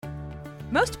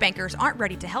Most bankers aren't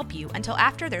ready to help you until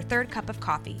after their third cup of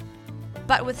coffee.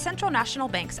 But with Central National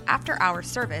Bank's after-hours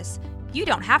service, you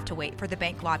don't have to wait for the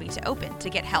bank lobby to open to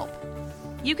get help.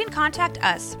 You can contact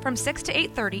us from 6 to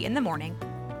 8:30 in the morning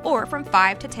or from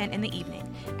 5 to 10 in the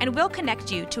evening, and we'll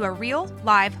connect you to a real,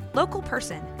 live, local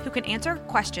person who can answer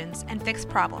questions and fix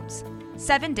problems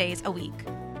 7 days a week.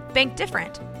 Bank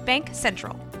different. Bank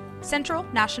Central. Central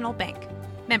National Bank.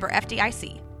 Member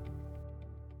FDIC.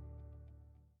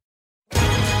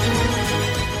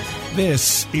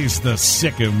 This is the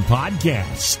Sic 'Em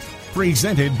Podcast,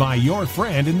 presented by your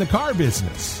friend in the car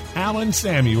business, Alan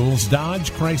Samuels Dodge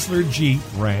Chrysler Jeep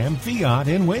Ram Fiat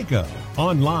in Waco.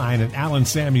 Online at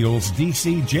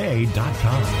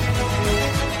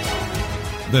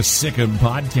alansamuelsdcj.com. The Sic 'Em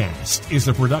Podcast is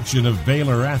a production of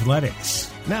Baylor Athletics.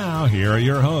 Now, here are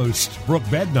your hosts, Brooke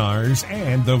Bednarz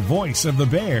and the voice of the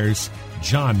Bears,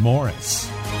 John Morris.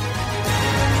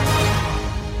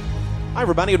 Hi,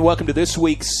 everybody, and welcome to this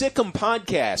week's Sic 'Em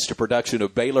Podcast, a production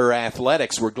of Baylor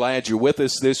Athletics. We're glad you're with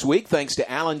us this week. Thanks to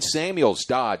Alan Samuels,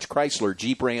 Dodge, Chrysler,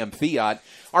 Jeep, Ram, Fiat,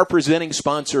 our presenting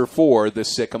sponsor for the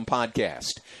Sic 'Em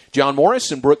Podcast. John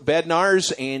Morris and Brooke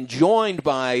Bednarz, and joined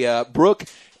by Brooke.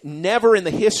 Never in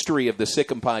the history of the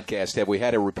Sic 'Em Podcast have we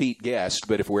had a repeat guest,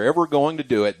 but if we're ever going to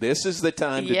do it, this is the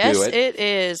time to do it. Yes, it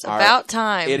is. About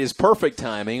time. It is perfect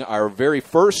timing. Our very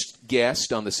first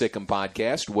guest on the Sic 'Em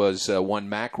Podcast was one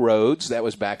Mack Rhodes. That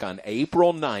was back on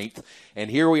April 9th. And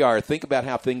here we are. Think about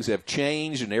how things have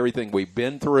changed and everything we've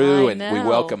been through. I and know. we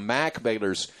welcome Mack,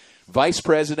 Baylor's Vice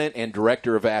President and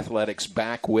Director of Athletics,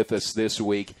 back with us this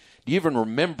week. Do you even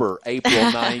remember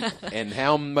April 9th and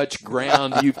how much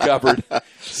ground you've covered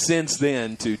since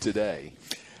then to today?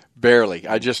 Barely.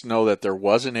 I just know that there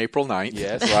was an April 9th,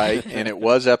 yes, right? And it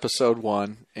was episode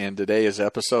 1, and today is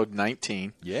episode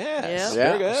 19. Yes, Yeah.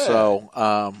 very good. So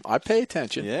I pay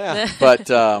attention. Yeah.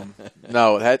 But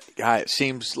no, it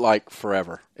seems like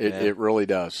forever. It really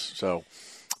does. So,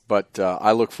 but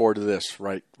I look forward to this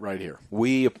right here.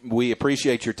 We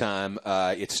appreciate your time.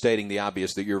 It's stating the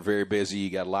obvious that you're very busy. You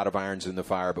got a lot of irons in the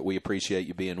fire, but we appreciate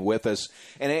you being with us.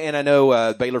 And I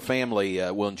know Baylor family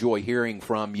will enjoy hearing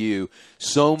from you.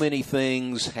 So many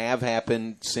things have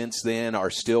happened since then, are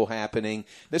still happening.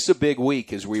 This is a big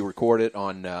week as we record it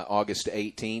on August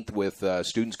 18th with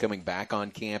students coming back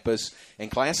on campus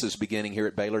and classes beginning here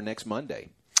at Baylor next Monday.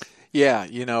 Yeah,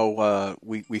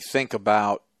 we think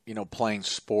about playing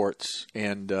sports,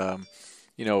 and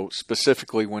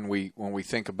specifically when we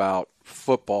think about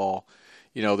football,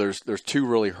 there's two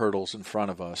really hurdles in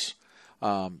front of us.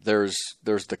 There's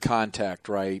the contact,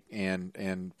 right,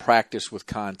 and practice with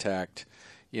contact.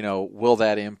 Will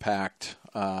that impact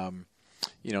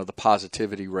the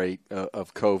positivity rate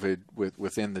of COVID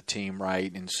within the team,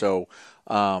 right? And so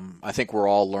I think we're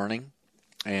all learning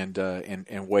and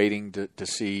waiting to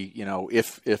see,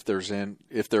 if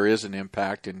there is an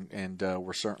impact, and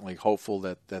we're certainly hopeful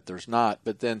that there's not.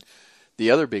 But then the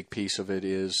other big piece of it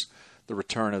is the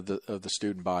return of the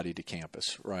student body to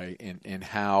campus, right? And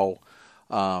how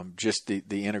just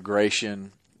the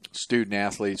integration, student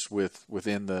athletes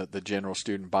within the general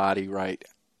student body, right?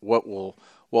 What will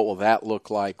that look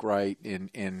like, right?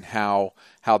 And how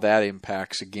that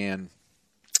impacts again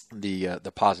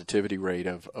the positivity rate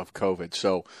of COVID.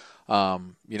 So,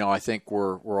 I think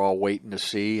we're all waiting to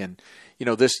see. And,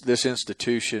 this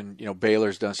institution,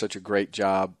 Baylor's done such a great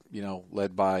job,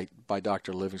 led by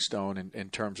Dr. Livingstone in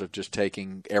terms of just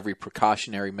taking every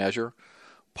precautionary measure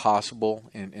possible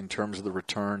in terms of the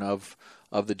return of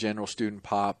the general student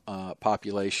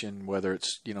population, whether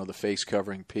it's, the face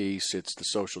covering piece, it's the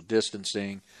social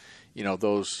distancing,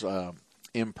 those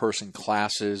in-person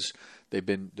classes. They've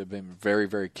been very,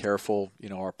 very careful.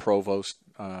 Our provost,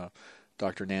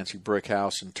 Dr. Nancy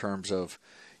Brickhouse, in terms of,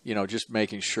 just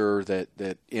making sure that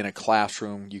in a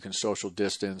classroom you can social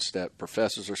distance, that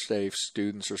professors are safe,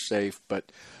 students are safe.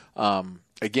 But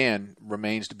again,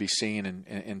 remains to be seen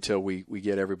until we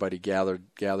get everybody gathered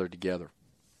together.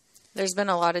 There's been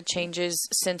a lot of changes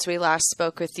since we last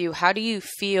spoke with you. How do you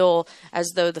feel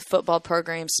as though the football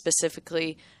program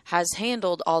specifically has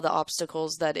handled all the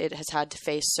obstacles that it has had to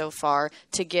face so far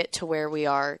to get to where we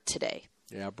are today?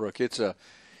 Yeah, Brooke, it's a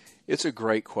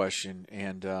great question.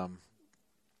 And, I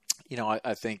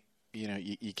think,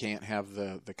 you can't have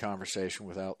the conversation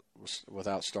without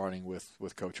starting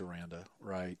with Coach Aranda,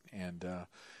 right? And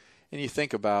you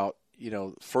think about,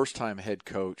 first-time head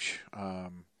coach,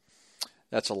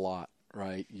 that's a lot,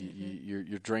 right?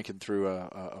 You're drinking through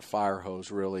a fire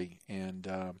hose, really, and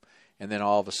then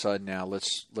all of a sudden now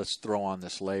let's throw on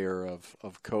this layer of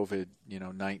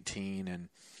COVID-19, and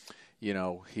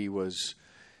he was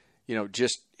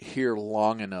just here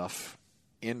long enough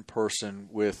in person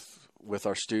with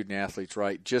our student athletes,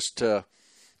 right? Just to,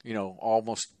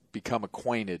 almost become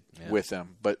acquainted with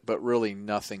them, but really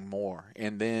nothing more.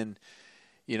 And then,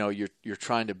 you're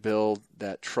trying to build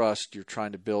that trust. You're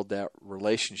trying to build that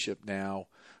relationship now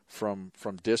from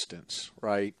distance,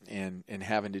 right? And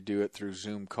having to do it through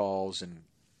Zoom calls, and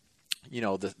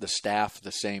the staff,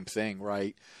 the same thing,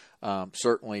 right?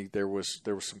 Certainly there was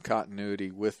some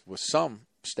continuity with some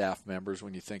staff members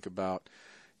when you think about,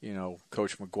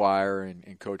 Coach McGuire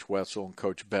and Coach Wetzel and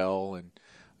Coach Bell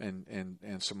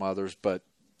and some others, but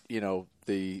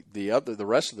the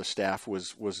rest of the staff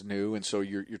was new, and so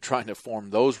you're trying to form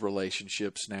those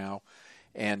relationships now,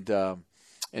 and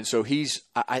so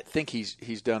I think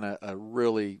he's done a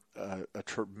really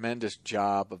tremendous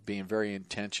job of being very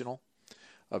intentional,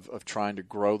 of trying to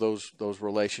grow those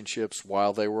relationships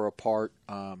while they were apart.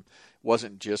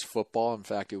 Wasn't just football. In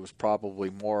fact, it was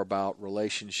probably more about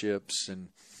relationships and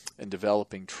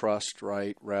developing trust,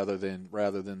 right, rather than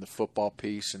the football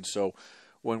piece. And so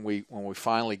when we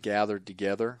finally gathered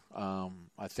together,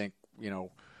 I think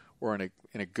we're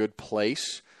in a good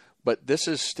place. But this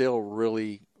is still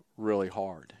really, really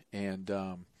hard, and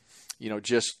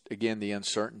just again the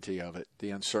uncertainty of it,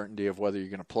 the uncertainty of whether you're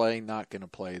going to play, not going to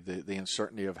play, the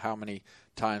uncertainty of how many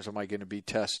times am I going to be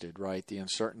tested, right? The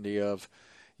uncertainty of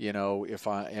if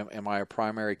am I a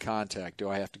primary contact? Do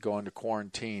I have to go into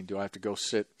quarantine? Do I have to go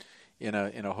sit in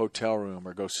a hotel room,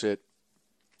 or go sit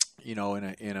in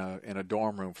a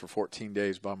dorm room for 14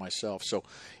 days by myself? So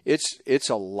it's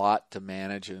a lot to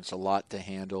manage, and it's a lot to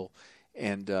handle.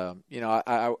 And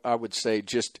I would say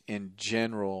just in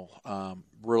general,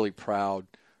 really proud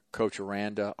Coach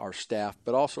Aranda, our staff,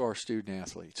 but also our student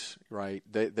athletes, right?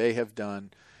 They have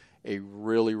done a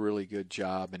really, really good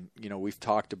job. And, we've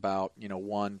talked about,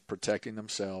 1, protecting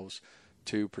themselves,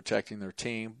 2, protecting their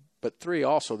team, but 3,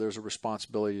 also there's a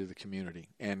responsibility to the community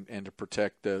and to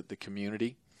protect the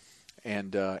community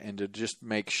and to just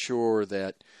make sure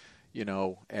that,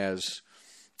 as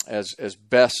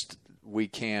best we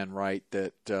can, right,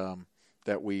 that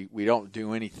we don't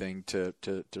do anything to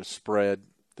spread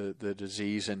the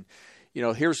disease. And,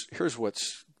 here's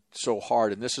what's so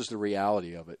hard, and this is the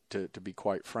reality of it, to be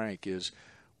quite frank, is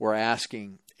we're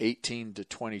asking 18 to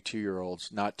 22-year-olds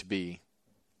not to be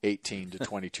 18 to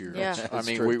 22-year-olds. Yeah, I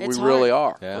mean, true. we It's really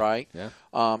hard. are, right? Yeah.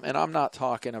 And I'm not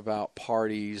talking about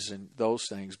parties and those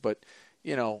things, but,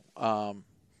 we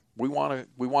want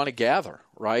to gather,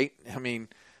 right? I mean,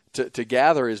 to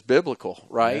gather is biblical,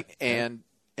 right? Yeah.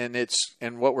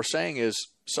 And what we're saying is,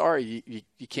 sorry,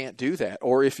 you can't do that.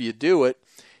 Or if you do it,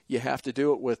 you have to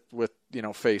do it with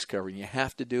face covering. You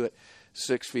have to do it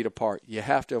 6 feet apart. You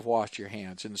have to have washed your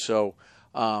hands. And so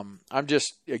I'm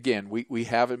just, again, we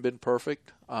haven't been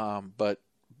perfect, but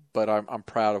I'm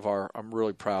proud of I'm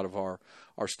really proud of our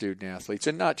student athletes,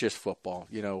 and not just football.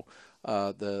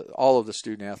 All of the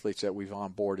student athletes that we've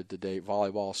onboarded to date: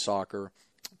 volleyball, soccer,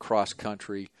 cross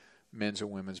country, men's and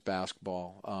women's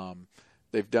basketball.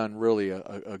 They've done really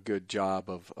a good job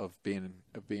of being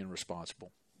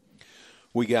responsible.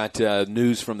 We got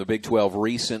news from the Big 12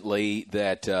 recently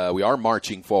that we are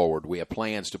marching forward. We have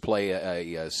plans to play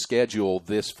a schedule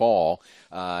this fall.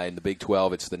 In the Big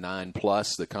 12, it's the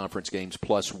 9+, the conference games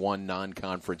plus 1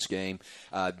 non-conference game.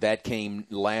 That came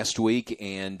last week,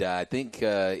 and I think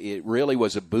it really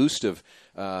was a boost of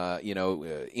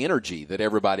energy that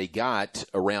everybody got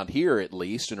around here, at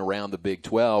least, and around the Big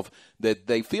 12, that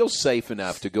they feel safe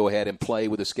enough to go ahead and play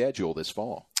with a schedule this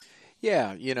fall.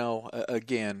 Yeah,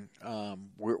 again,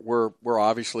 we're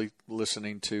obviously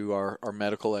listening to our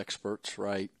medical experts,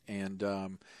 right? And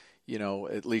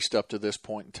at least up to this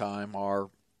point in time,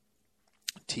 our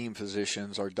team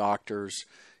physicians, our doctors,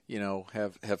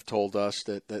 have told us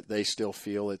that they still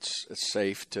feel it's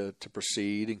safe to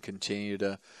proceed and continue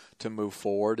to move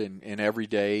forward. And every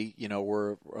day,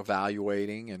 we're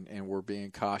evaluating and we're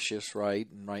being cautious, right?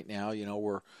 And right now,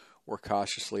 we're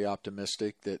cautiously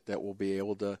optimistic that we'll be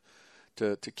able to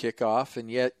kick off.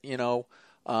 And yet,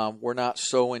 we're not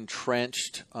so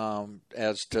entrenched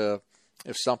as to,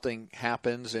 if something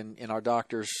happens and our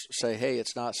doctors say, hey,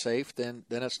 it's not safe, then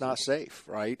it's not safe,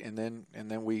 right? And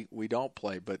then we don't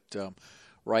play. But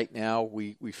right now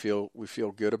we feel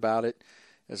good about it.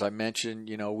 As I mentioned,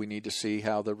 we need to see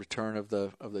how the return of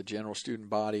the general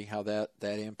student body, how that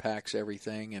impacts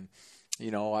everything. And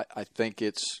I think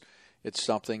it's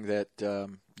something that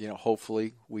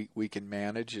hopefully we can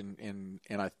manage, and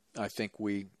I think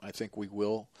we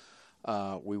will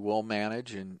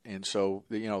manage, and so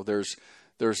there's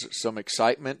some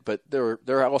excitement, but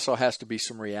there also has to be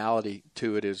some reality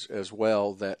to it as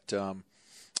well, that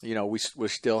we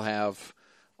still have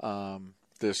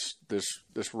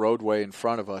this roadway in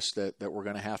front of us that we're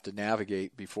going to have to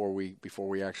navigate before we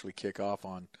actually kick off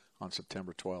on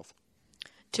September 12th.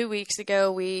 2 weeks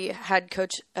ago, we had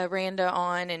Coach Aranda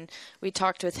on, and we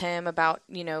talked with him about,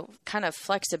 kind of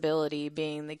flexibility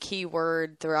being the key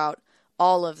word throughout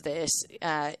all of this.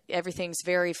 Everything's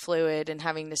very fluid and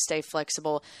having to stay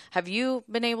flexible. Have you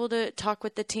been able to talk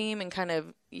with the team and kind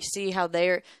of see how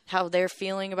they're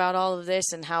feeling about all of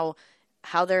this and how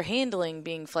they're handling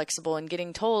being flexible and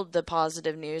getting told the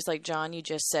positive news, like John, you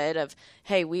just said, of,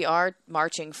 hey, we are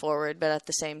marching forward, but at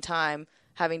the same time,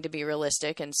 having to be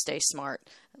realistic and stay smart,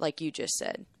 like you just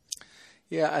said?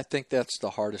 Yeah, I think that's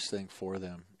the hardest thing for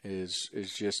them is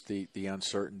just the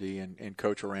uncertainty. And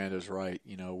Coach Aranda's right.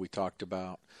 We talked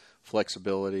about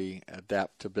flexibility,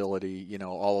 adaptability,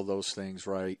 all of those things,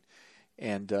 right?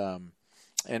 And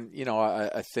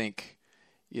I think,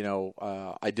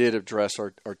 I did address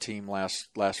our team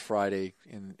last Friday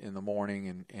in the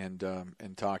morning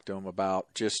and talked to them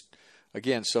about just,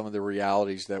 again, some of the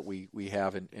realities that we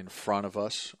have in front of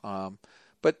us.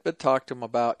 But talk to them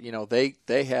about,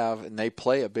 they have and they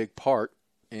play a big part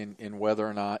in whether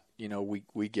or not,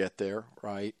 we get there,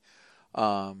 right? They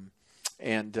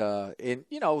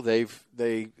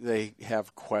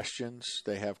have questions.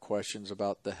 They have questions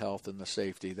about the health and the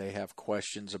safety. They have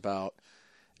questions about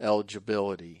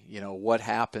eligibility. What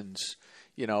happens,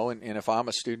 and if I'm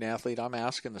a student athlete, I'm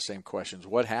asking the same questions.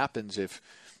 What happens if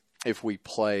we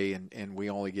play and we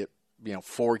only get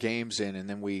 4 games in and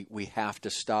then we have to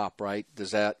stop, right?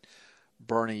 Does that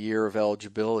burn a year of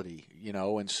eligibility?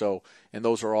 And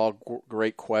those are all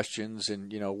great questions,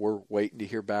 and we're waiting to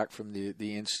hear back from the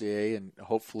NCAA, and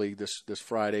hopefully this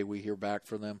Friday we hear back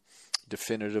from them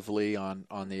definitively on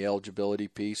the eligibility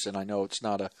piece. And I know it's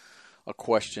not a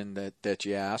question that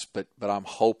you ask, but I'm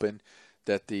hoping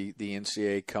that the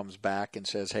NCAA comes back and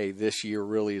says, hey, this year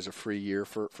really is a free year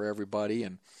for everybody.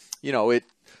 And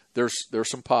there's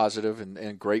some positive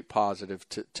and great positive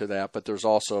to that, but there's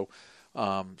also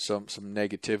some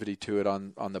negativity to it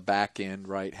on the back end,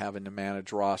 right? Having to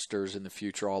manage rosters in the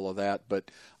future, all of that. But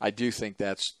I do think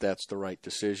that's the right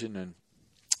decision. And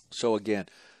so again,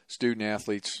 student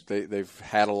athletes, they've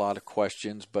had a lot of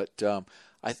questions, but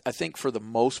I think for the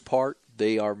most part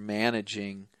they are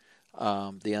managing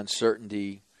the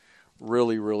uncertainty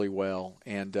really, really well.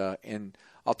 And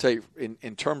I'll tell you,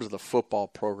 in terms of the football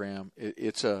program,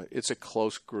 it's a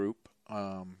close group.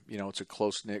 It's a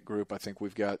close-knit group. I think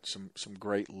we've got some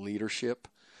great leadership,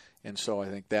 and so I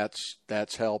think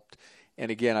that's helped.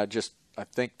 And again, I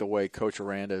think the way Coach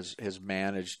Aranda has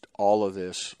managed all of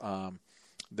this,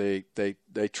 they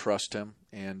trust him,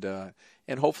 and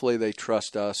hopefully they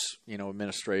trust us,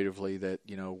 administratively, that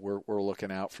we're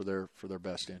looking out for their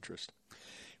best interest.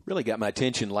 Really got my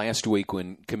attention last week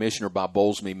when Commissioner Bob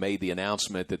Bowlesby made the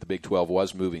announcement that the Big 12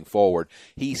 was moving forward.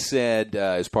 He said,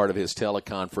 as part of his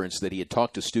teleconference, that he had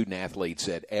talked to student athletes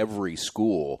at every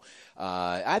school.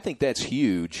 I think that's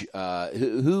huge.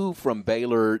 Who from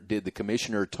Baylor did the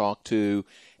commissioner talk to,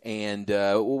 and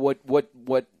what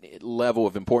level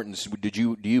of importance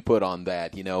do you put on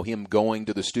that? Him going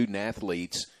to the student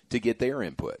athletes to get their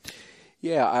input.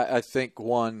 Yeah, I think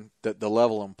that the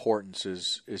level of importance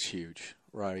is huge.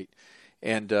 Right.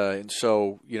 And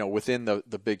so, within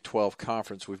the Big 12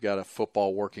 conference, we've got a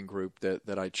football working group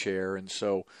that I chair. And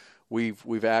so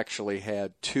we've actually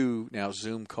had 2 now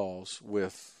Zoom calls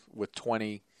with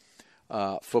 20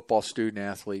 football student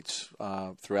athletes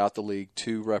throughout the league,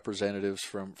 2 representatives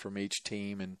from each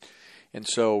team. And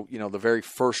so, the very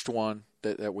first one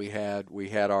that we had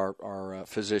our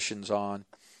physicians on,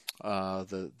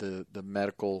 the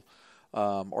medical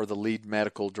or the lead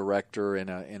medical director and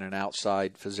an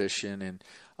outside physician. And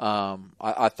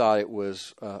I thought it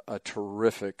was a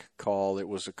terrific call. It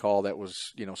was a call that was,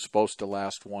 supposed to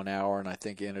last 1 hour, and I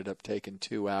think it ended up taking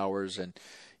 2 hours. And,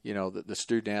 the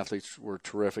student athletes were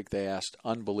terrific. They asked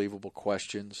unbelievable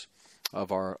questions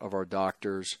of our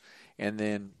doctors. And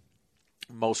then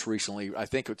most recently, I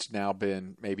think it's now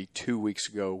been maybe 2 weeks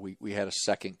ago, we had a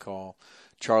second call.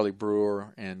 Charlie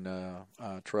Brewer and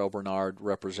Terrell Bernard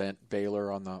represent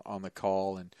Baylor on the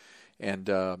call, and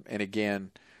again,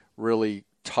 really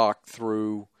talk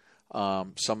through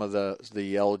some of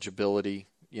the eligibility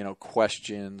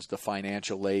questions, the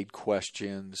financial aid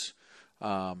questions,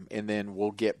 and then we'll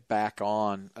get back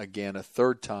on again a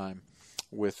third time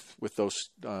with those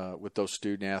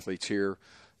student athletes here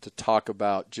to talk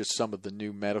about just some of the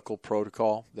new medical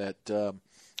protocol that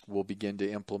we'll begin to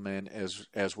implement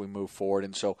as we move forward.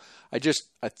 And so I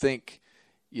think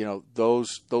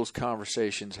those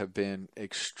conversations have been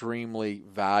extremely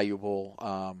valuable.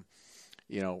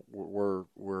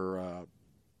 We're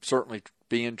certainly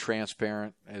being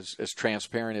transparent as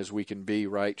transparent as we can be,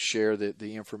 right? Share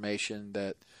the information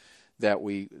that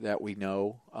we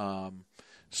know.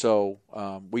 So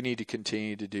we need to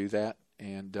continue to do that.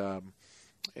 And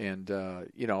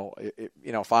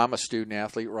if I'm a student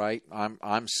athlete, right,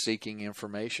 I'm seeking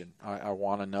information. I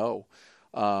want to know,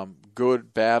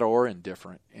 good, bad, or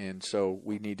indifferent. And so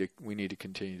we need to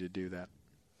continue to do that.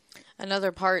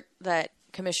 Another part that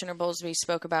Commissioner Bowlesby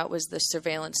spoke about was the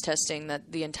surveillance testing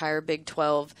that the entire Big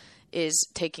 12 is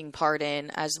taking part in,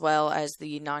 as well as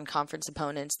the non-conference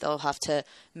opponents. They'll have to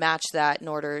match that in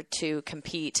order to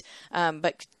compete.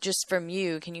 But just from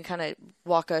you, can you kind of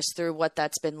walk us through what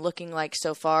that's been looking like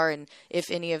so far, and if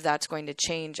any of that's going to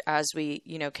change as we,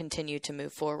 continue to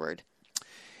move forward?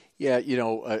 Yeah,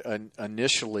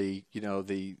 initially,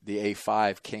 the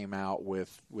A5 came out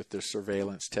with the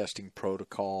surveillance testing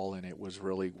protocol, and it was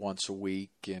really once a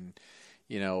week and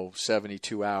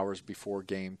 72 hours before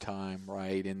game time,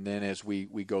 right? And then as we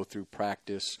go through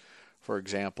practice, for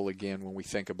example, again, when we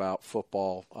think about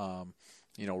football,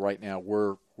 right now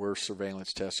we're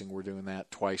surveillance testing. We're doing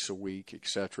that twice a week, et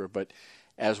cetera. But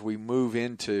as we move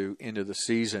into the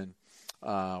season,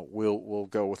 we'll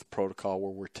go with a protocol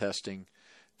where we're testing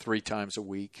 3 times a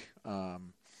week.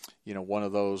 One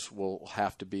of those will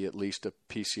have to be at least a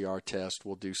PCR test.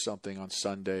 We'll do something on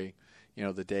Sunday,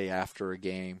 the day after a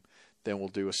game. Then we'll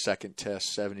do a second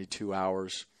test 72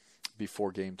 hours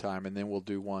before game time, and then we'll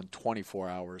do one 24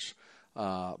 hours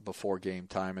before game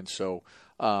time. And so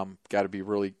got to be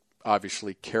really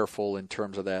obviously careful in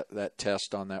terms of that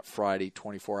test on that Friday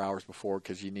 24 hours before,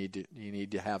 because you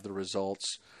need to have the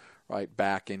results right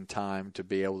back in time to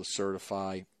be able to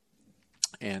certify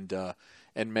and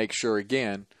make sure,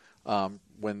 again,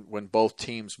 when both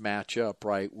teams match up,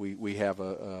 right, we have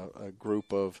a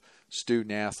group of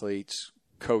student athletes,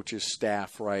 coaches,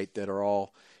 staff, right, that are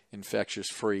all infectious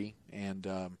free. And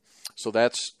so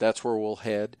that's where we'll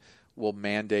head. We'll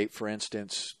mandate, for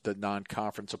instance, the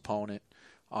non-conference opponent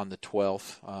on the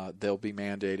 12th. They'll be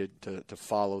mandated to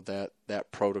follow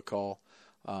that protocol.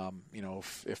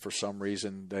 If for some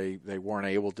reason they weren't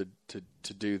able to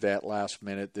do that last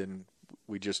minute, then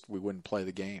we wouldn't play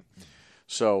the game.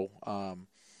 So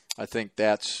I think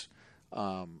that's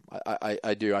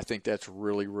I think that's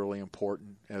really, really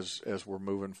important as we're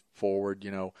moving forward.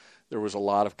 There was a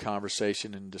lot of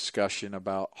conversation and discussion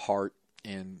about heart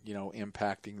and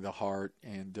impacting the heart,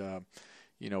 and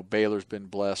Baylor's been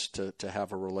blessed to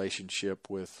have a relationship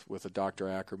with a Dr.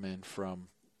 Ackerman from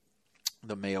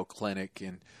the Mayo Clinic,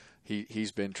 and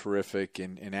he's been terrific,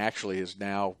 and actually has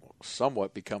now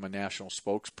somewhat become a national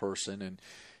spokesperson. And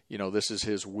this is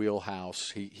his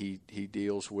wheelhouse. He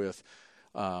deals with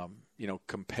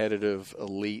competitive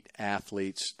elite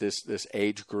athletes, this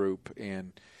age group,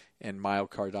 and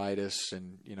myocarditis,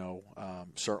 and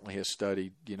certainly has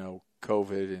studied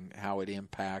COVID and how it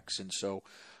impacts. And so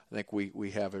I think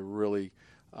we have a really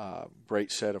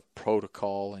great set of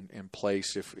protocol in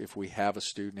place if we have a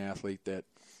student athlete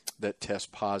that tests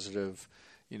positive.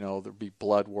 There'll be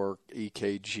blood work,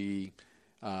 EKG,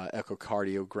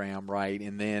 echocardiogram, right?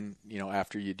 And then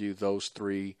after you do those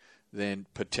 3, then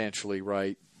potentially,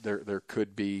 right, there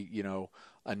could be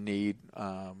a need,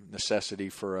 necessity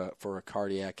for a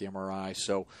cardiac MRI.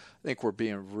 So I think we're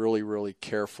being really, really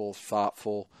careful,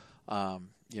 thoughtful.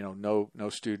 No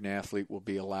student athlete will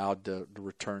be allowed to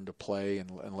return to play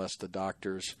unless the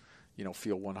doctors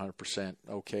feel 100%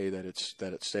 okay that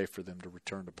it's safe for them to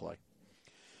return to play.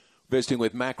 Visiting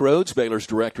with Mack Rhoades, Baylor's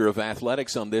Director of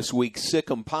Athletics, on this week's Sic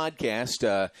 'Em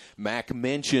podcast. Mack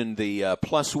mentioned the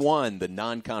 +1, the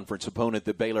non-conference opponent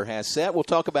that Baylor has set. We'll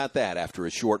talk about that after a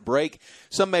short break.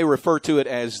 Some may refer to it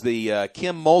as the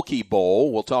Kim Mulkey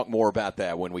Bowl. We'll talk more about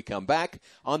that when we come back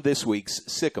on this week's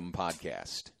Sic 'Em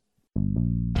podcast.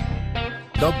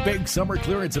 The big summer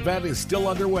clearance event is still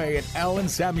underway at Allen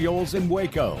Samuels in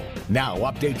Waco. Now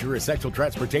update your essential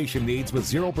transportation needs with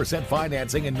 0%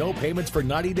 financing and no payments for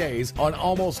 90 days on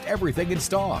almost everything in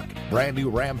stock. Brand new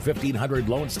Ram 1500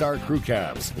 Lone Star Crew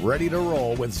Cabs, ready to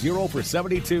roll with 0 for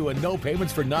 72 and no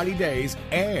payments for 90 days.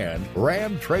 And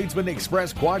Ram Tradesman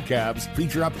Express Quad Cabs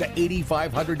feature up to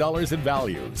 $8,500 in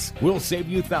values. We'll save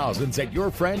you thousands at your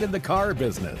friend in the car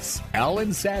business,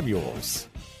 Allen Samuels.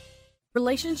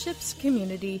 Relationships,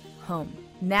 community, home.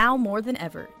 Now more than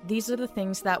ever, these are the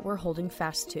things that we're holding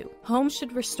fast to. Home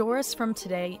should restore us from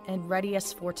today and ready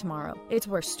us for tomorrow. It's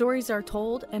where stories are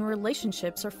told and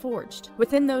relationships are forged.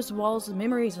 Within those walls,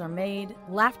 memories are made,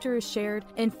 laughter is shared,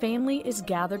 and family is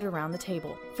gathered around the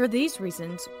table. For these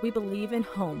reasons, we believe in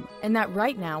home, and that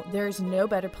right now there is no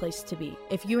better place to be.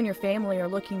 If you and your family are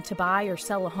looking to buy or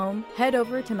sell a home, head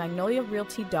over to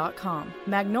MagnoliaRealty.com.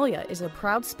 Magnolia is a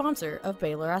proud sponsor of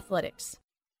Baylor Athletics.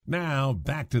 Now,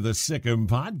 back to the Sikkim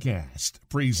Podcast,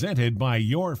 presented by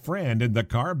your friend in the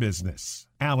car business,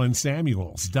 Alan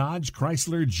Samuels, Dodge,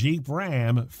 Chrysler, Jeep,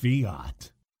 Ram, Fiat.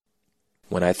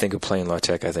 When I think of playing La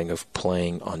Tech, I think of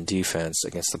playing on defense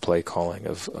against the play calling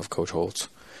of Coach Holtz.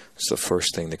 It's the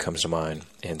first thing that comes to mind.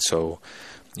 And so,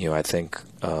 I think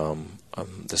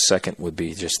the second would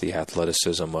be just the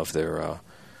athleticism of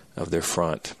their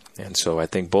front. And so I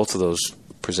think both of those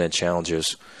present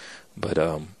challenges. But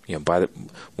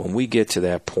when we get to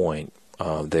that point,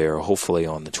 there, hopefully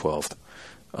on the 12th,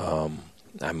 I'm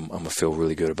gonna feel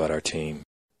really good about our team.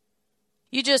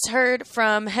 You just heard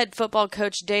from head football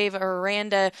coach Dave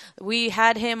Aranda. We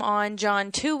had him on, John,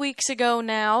 2 weeks ago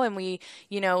now, and we,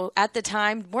 at the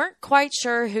time weren't quite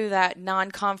sure who that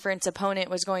non-conference opponent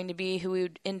was going to be, who we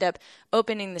would end up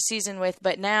opening the season with.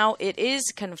 But now it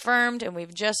is confirmed, and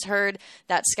we've just heard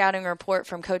that scouting report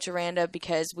from Coach Aranda,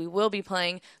 because we will be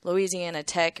playing Louisiana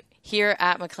Tech here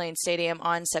at McLean Stadium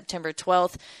on September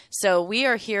 12th. So we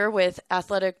are here with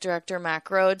Athletic Director Mack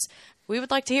Rhodes. We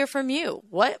would like to hear from you.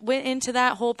 What went into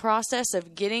that whole process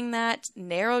of getting that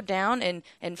narrowed down and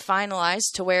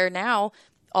finalized to where now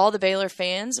all the Baylor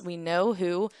fans, we know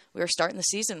who we're starting the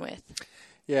season with?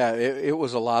 Yeah, it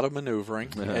was a lot of maneuvering,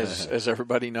 as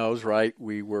everybody knows, right?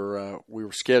 We were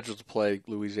scheduled to play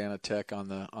Louisiana Tech on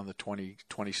the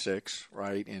 2026,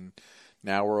 right? And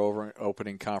now we're over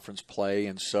opening conference play,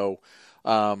 and so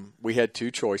we had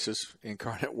two choices: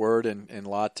 Incarnate Word and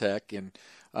La Tech, and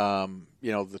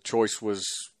the choice was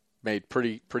made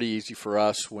pretty easy for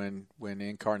us when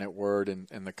Incarnate Word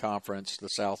and the conference, the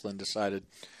Southland, decided,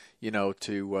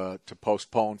 to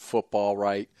postpone football.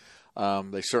 Right?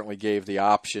 They certainly gave the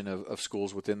option of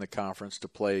schools within the conference to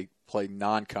play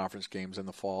non-conference games in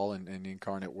the fall, and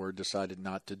Incarnate Word decided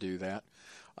not to do that.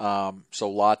 So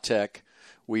La Tech,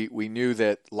 we knew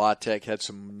that La Tech had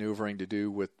some maneuvering to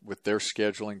do with their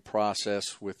scheduling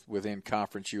process within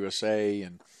Conference USA,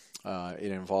 and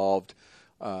it involved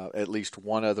at least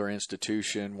one other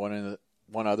institution. One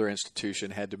other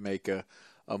institution had to make a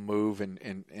move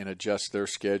and adjust their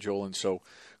schedule, and so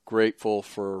grateful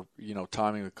for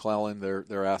Tommy McClellan,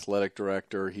 their athletic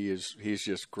director. He's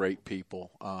just great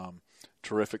people,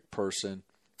 terrific person,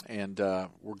 and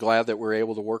we're glad that we're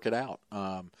able to work it out.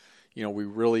 We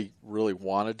really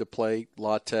wanted to play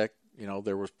La Tech.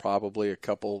 There was probably a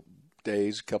couple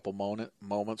days,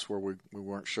 moments where we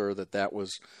weren't sure that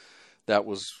was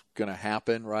going to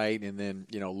happen, right? And then,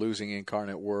 losing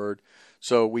Incarnate Word.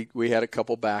 So we had a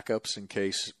couple backups in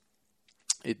case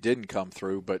it didn't come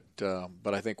through, but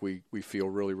I think we feel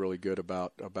really, really good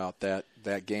about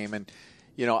that game. And,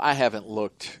 I haven't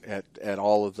looked at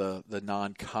all of the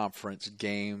non-conference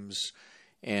games,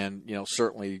 and,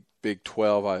 certainly Big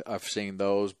 12, I've seen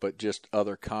those, but just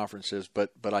other conferences.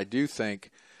 But I do think,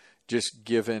 just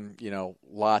given,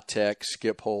 La Tech,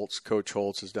 Skip Holtz, Coach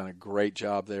Holtz has done a great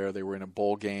job there. They were in a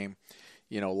bowl game,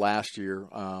 last year.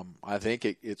 I think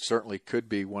it certainly could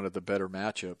be one of the better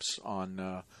matchups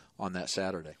on that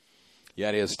Saturday. Yeah,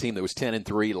 it is a team that was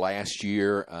 10-3 last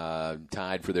year,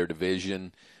 tied for their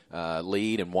division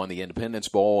lead and won the Independence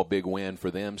Bowl, a big win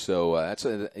for them. So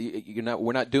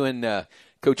we're not doing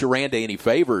Coach Aranda any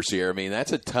favors here. I mean,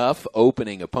 that's a tough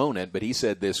opening opponent, but he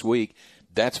said this week,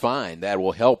 that's fine. That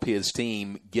will help his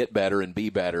team get better and be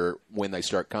better when they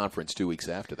start conference 2 weeks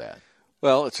after that.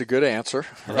 Well, it's a good answer.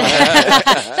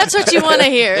 That's what you want to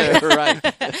hear. Right.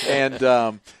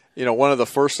 And, one of the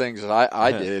first things that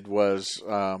I did was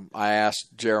I asked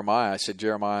Jeremiah, I said,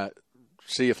 Jeremiah,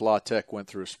 see if La Tech went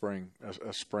through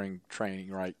a spring training,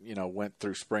 right? Went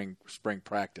through spring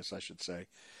practice, I should say.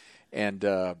 And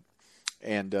I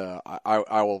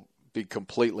will be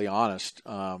completely honest.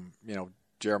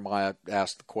 Jeremiah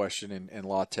asked the question, and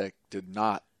La Tech did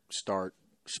not start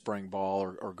spring ball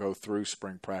or go through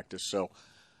spring practice. So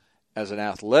as an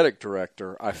athletic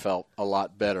director, I felt a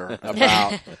lot better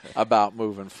about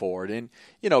moving forward. And,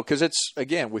 because it's,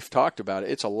 again, we've talked about it,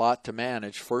 it's a lot to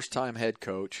manage. First-time head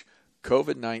coach,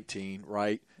 COVID-19,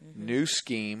 right? Mm-hmm. New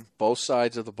scheme, both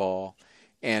sides of the ball,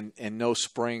 and no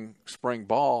spring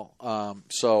ball.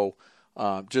 So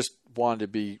just wanted to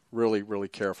be really, really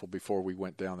careful before we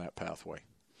went down that pathway.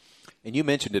 And you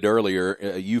mentioned it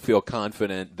earlier. You feel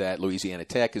confident that Louisiana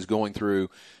Tech is going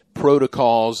through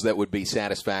protocols that would be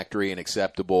satisfactory and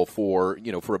acceptable for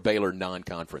a Baylor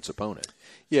non-conference opponent?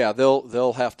 Yeah,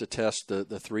 they'll have to test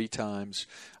the 3 times.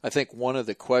 I think one of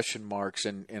the question marks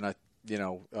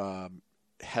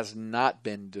has not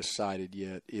been decided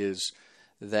yet is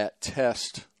that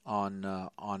test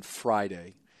on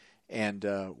Friday, and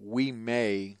we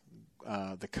may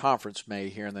the conference may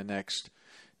here in the next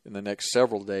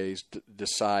several days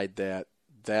decide that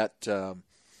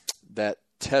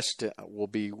test will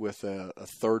be with a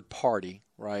third party,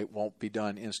 right? Won't be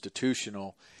done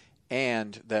institutional,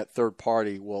 and that third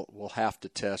party will have to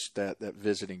test that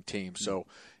visiting team. So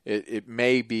it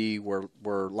may be where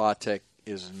La Tech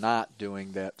is not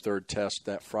doing that third test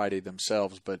that Friday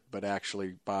themselves, but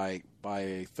actually by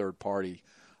a third party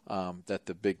that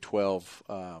the Big 12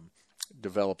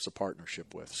 develops a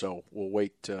partnership with. So we'll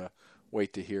wait to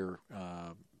hear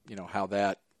how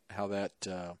that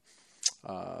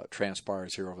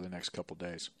transpires here over the next couple of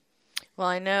days. Well,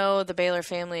 I know the Baylor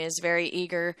family is very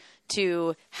eager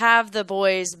to have the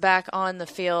boys back on the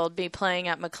field, be playing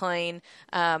at McLean.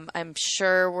 I'm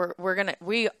sure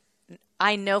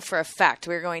I know for a fact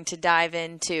we're going to dive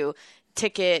into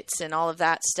tickets and all of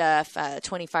that stuff,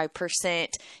 25%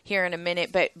 here in a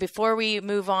minute. But before we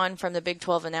move on from the Big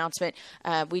 12 announcement,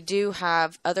 we do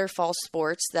have other fall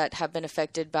sports that have been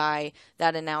affected by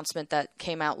that announcement that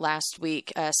came out last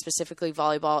week, specifically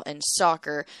volleyball and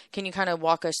soccer. Can you kind of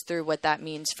walk us through what that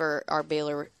means for our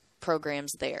Baylor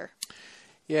programs there?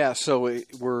 Yeah, so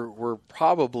we're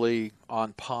probably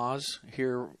on pause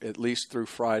here at least through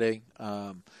Friday.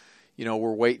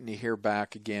 We're waiting to hear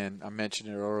back again. I mentioned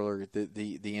it earlier,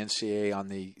 the NCAA on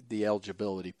the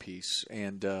eligibility piece.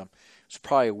 And it was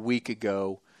probably a week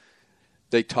ago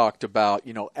they talked about,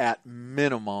 at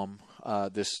minimum,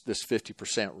 this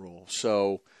 50% rule.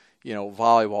 So,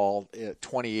 volleyball at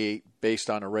 28 based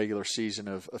on a regular season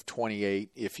of 28.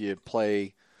 If you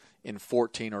play in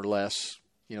 14 or less,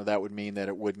 that would mean that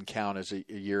it wouldn't count as a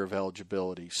year of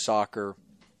eligibility. Soccer,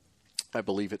 I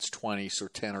believe it's 20, so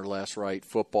 10 or less, right?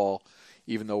 Football,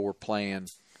 even though we're playing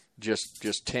just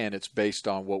 10, it's based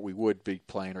on what we would be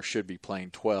playing or should be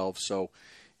playing 12. So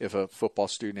if a football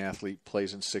student athlete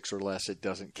plays in 6 or less, it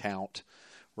doesn't count,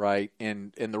 right?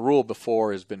 And the rule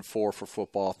before has been 4 for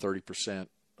football, 30%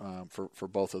 for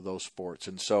both of those sports.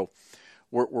 And so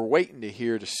we're waiting to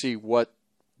hear to see what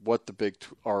the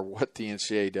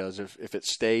NCAA does. If it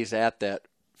stays at that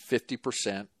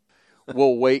 50%,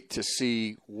 we'll wait to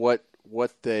see what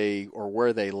they or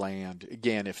where they land.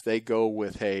 Again, if they go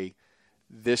with, hey,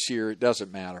 this year it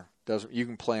doesn't matter. You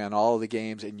can play on all of the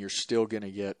games and you're still going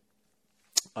to get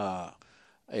an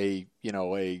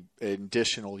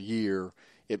additional year.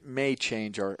 It may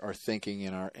change our thinking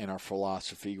and our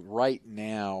philosophy. Right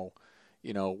now,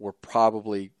 we're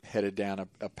probably headed down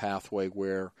a pathway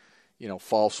where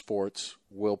fall sports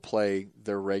will play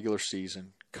their regular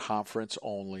season, conference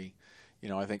only.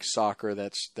 I think soccer,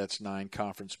 that's 9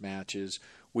 conference matches.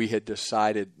 We had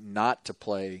decided not to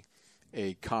play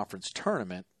a conference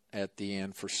tournament at the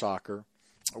end for soccer,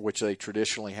 which they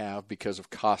traditionally have because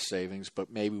of cost savings,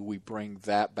 but maybe we bring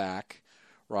that back,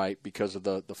 right, because of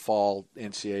the fall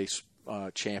NCAA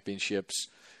championships,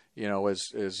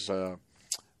 as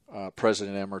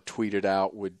President Emmer tweeted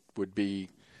out would be,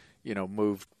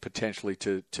 moved potentially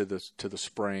to the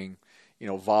spring.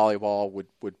 Volleyball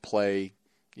would play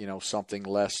something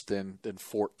less than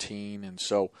 14, and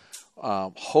so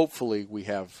hopefully we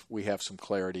have some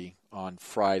clarity on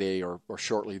Friday or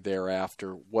shortly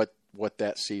thereafter what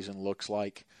that season looks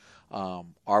like.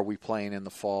 Are we playing in the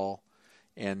fall?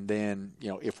 And then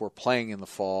if we're playing in the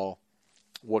fall,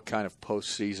 what kind of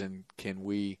postseason can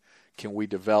we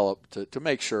develop to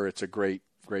make sure it's a great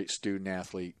student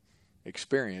athlete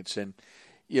experience? And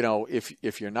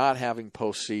if you're not having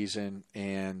postseason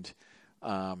and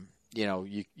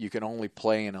you can only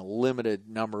play in a limited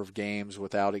number of games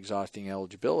without exhausting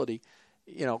eligibility,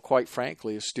 quite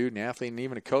frankly, a student athlete and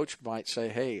even a coach might say,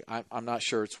 hey, I'm not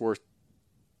sure it's worth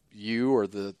you or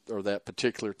that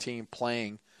particular team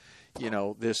playing,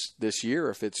 this year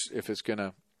if it's going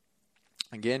to,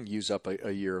 again, use up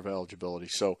a year of eligibility.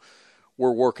 So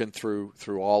we're working through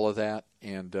all of that,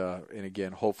 and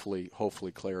again, hopefully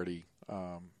clarity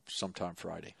sometime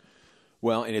Friday.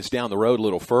 Well, and it's down the road a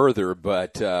little further,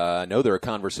 but I know there are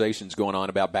conversations going on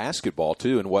about basketball,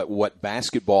 too, and what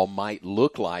basketball might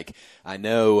look like. I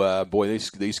know,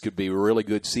 these could be really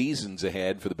good seasons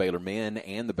ahead for the Baylor men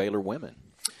and the Baylor women.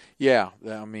 Yeah,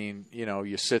 I mean,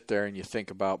 you sit there and you think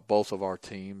about both of our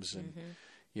teams, and,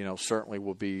 certainly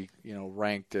will be,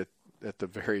 ranked at the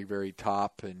very, very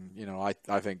top. And,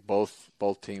 I think both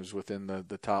teams within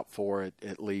the top 4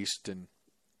 at least. And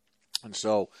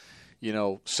so,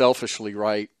 selfishly,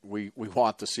 right, we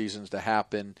want the seasons to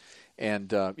happen. And,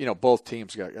 both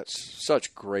teams got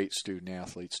such great student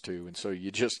athletes, too. And so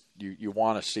you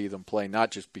want to see them play,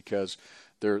 not just because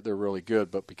they're really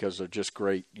good, but because they're just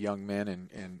great young men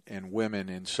and women.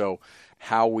 And so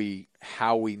how we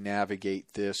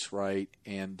navigate this, right?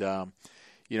 And,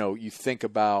 you think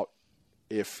about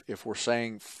if we're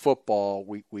saying football,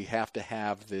 we have to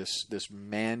have this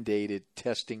mandated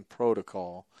testing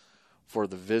protocol for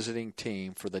the visiting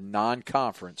team, for the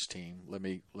non-conference team. Let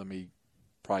me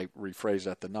probably rephrase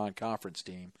that, the non-conference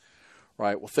team,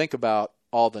 right? Well, think about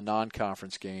all the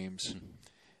non-conference games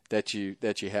that you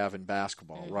have in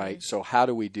basketball, right? So how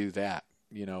do we do that,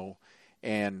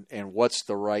 and what's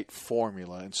the right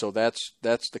formula? And so that's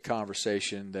the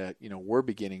conversation that, we're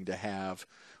beginning to have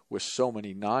with so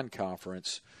many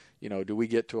non-conference. Do we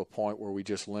get to a point where we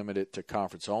just limit it to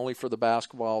conference only for the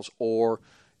basketballs, or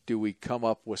do we come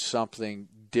up with something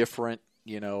different,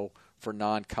 for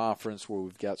non-conference where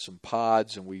we've got some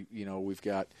pods and we've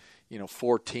got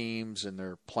 4 teams and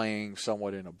they're playing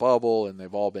somewhat in a bubble and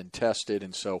they've all been tested.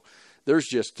 And so there's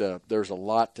there's a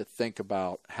lot to think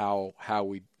about how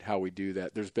we do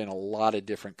that. There's been a lot of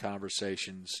different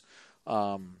conversations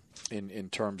in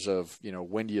terms of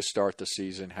when do you start the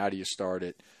season, how do you start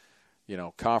it,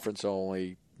 conference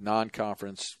only,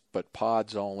 non-conference but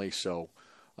pods only. So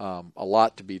a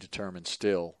lot to be determined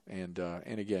still, and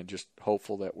again, just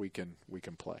hopeful that we can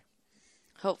play.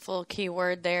 Hopeful, key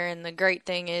word there. And the great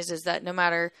thing is that no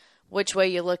matter which way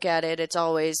you look at it, it's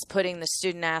always putting the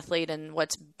student athlete and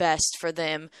what's best for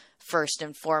them first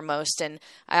and foremost. And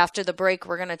after the break,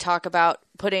 we're going to talk about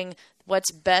putting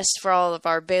what's best for all of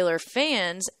our Baylor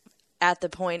fans at the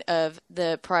point of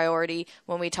the priority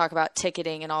when we talk about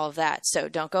ticketing and all of that. So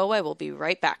don't go away. We'll be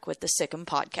right back with the Sikkim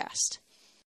Podcast.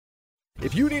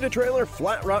 If you need a trailer,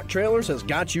 Flat Rock Trailers has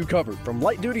got you covered. From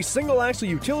light-duty single-axle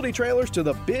utility trailers to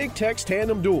the Big Tex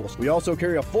tandem duals. We also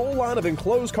carry a full line of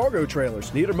enclosed cargo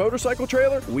trailers. Need a motorcycle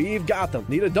trailer? We've got them.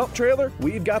 Need a dump trailer?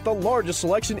 We've got the largest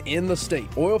selection in the state.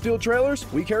 Oilfield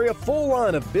trailers? We carry a full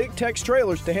line of Big Tex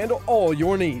trailers to handle all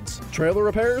your needs. Trailer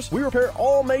repairs? We repair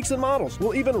all makes and models.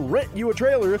 We'll even rent you a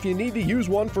trailer if you need to use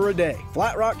one for a day.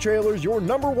 Flat Rock Trailers, your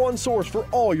 #1 source for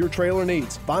all your trailer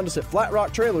needs. Find us at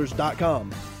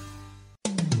flatrocktrailers.com.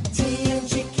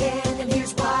 TNG can, and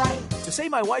here's why. To say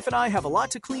my wife and I have a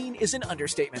lot to clean is an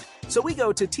understatement. So we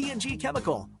go to TNG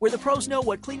Chemical, where the pros know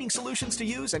what cleaning solutions to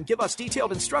use and give us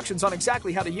detailed instructions on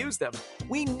exactly how to use them.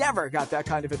 We never got that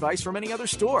kind of advice from any other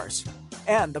stores.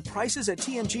 And the prices at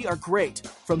TNG are great.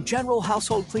 From general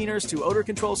household cleaners to odor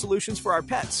control solutions for our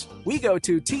pets. We go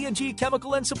to TNG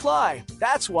Chemical and Supply.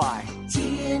 That's why.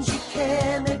 TNG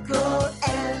Chemical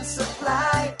and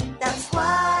Supply. That's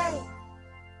why.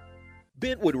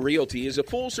 Bentwood Realty is a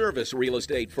full-service real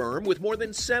estate firm with more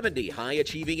than 70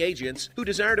 high-achieving agents who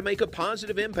desire to make a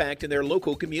positive impact in their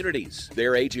local communities.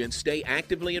 Their agents stay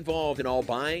actively involved in all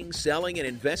buying, selling, and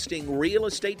investing real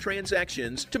estate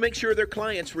transactions to make sure their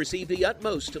clients receive the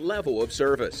utmost level of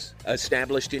service.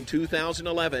 Established in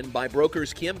 2011 by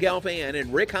brokers Kim Galvan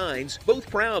and Rick Hines,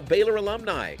 both proud Baylor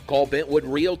alumni. Call Bentwood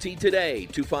Realty today,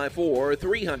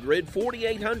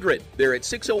 254-300-4800. They're at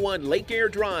 601 Lake Air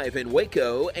Drive in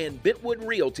Waco and BentwoodRealty.com.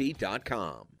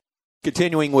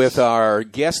 Continuing with our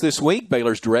guest this week,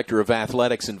 Baylor's Director of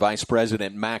Athletics and Vice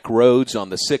President Mack Rhoades on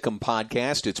the Sikkim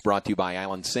Podcast. It's brought to you by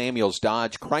Allen Samuels,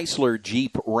 Dodge, Chrysler,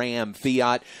 Jeep, Ram,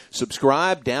 Fiat.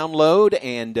 Subscribe, download,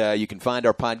 and you can find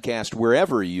our podcast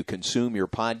wherever you consume your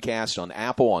podcast, on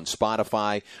Apple, on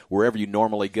Spotify, wherever you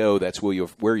normally go. That's where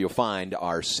you'll find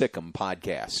our Sikkim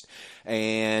Podcast.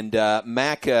 And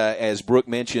Mack, as Brooke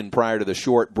mentioned prior to the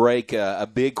short break, a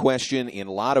big question in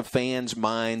a lot of fans'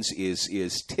 minds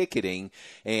is ticketing.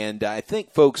 And I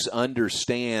think folks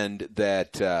understand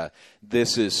that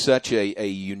this is such a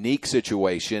unique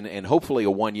situation and hopefully a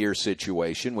one-year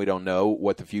situation. We don't know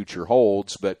what the future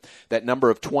holds, but that number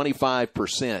of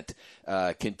 25%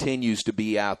 continues to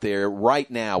be out there right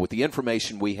now with the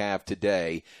information we have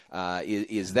today.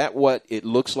 Is that what it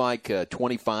looks like,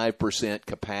 25%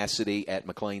 capacity at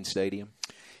McLean Stadium?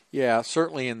 Yeah,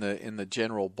 certainly in the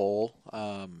General Bowl,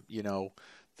 the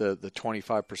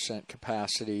 25%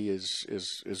 capacity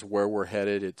is where we're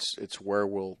headed. It's where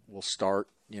we'll start.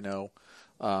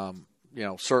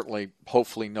 Certainly,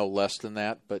 hopefully, no less than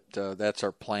that. But that's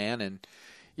our plan. And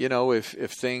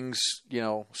if things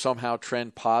somehow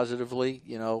trend positively,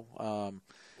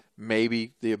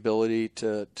 maybe the ability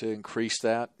to increase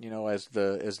that as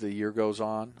the year goes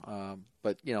on.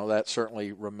 But that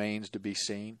certainly remains to be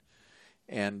seen.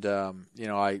 And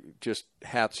I just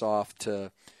hats off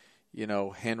to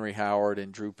Henry Howard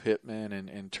and Drew Pittman, and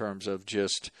in terms of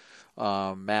just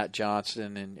Matt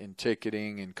Johnson in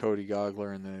ticketing, and Cody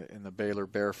Gogler in the Baylor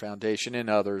Bear Foundation, and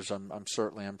others. I'm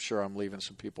sure I'm leaving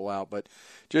some people out, but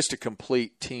just a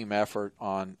complete team effort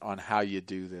on how you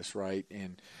do this, right?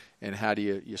 And how do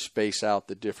you space out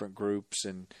the different groups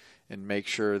and make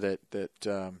sure that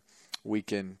we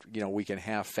can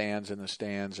have fans in the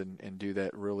stands and do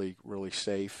that really, really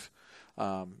safe.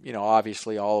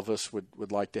 Obviously all of us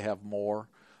would like to have more,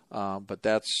 but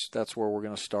that's where we're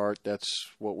going to start. That's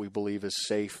what we believe is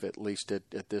safe, at least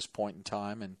at this point in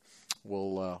time, and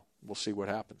we'll see what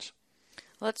happens.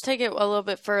 Let's take it a little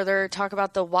bit further, talk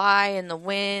about the why and the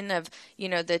when of,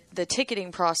 the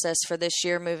ticketing process for this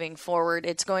year moving forward.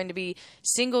 It's going to be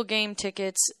single game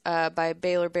tickets by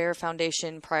Baylor Bear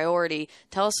Foundation priority.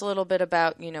 Tell us a little bit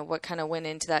about, what kind of went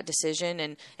into that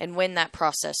decision and when that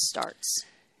process starts.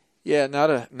 Yeah,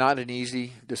 not an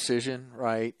easy decision,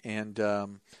 right? And,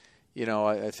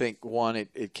 I think, one,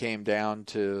 it came down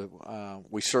to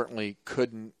we certainly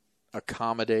couldn't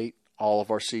accommodate all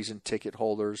of our season ticket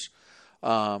holders.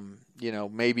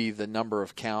 Maybe the number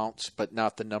of counts, but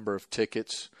not the number of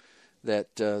tickets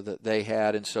that they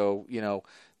had. And so,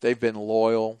 they've been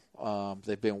loyal.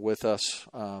 They've been with us,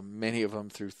 many of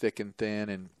them through thick and thin.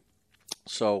 And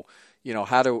so,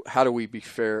 how do we be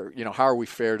fair? How are we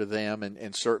fair to them?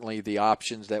 And certainly the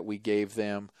options that we gave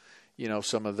them,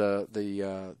 some of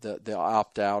the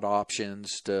opt-out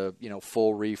options to,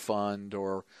 full refund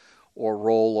or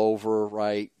roll over,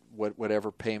 right?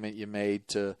 Whatever payment you made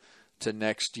to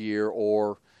next year,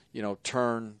 or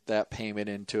turn that payment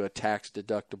into a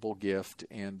tax-deductible gift.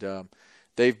 And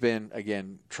they've been,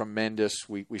 again, tremendous.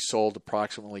 We sold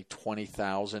approximately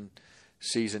 20,000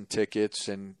 season tickets,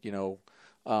 and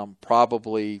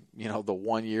probably the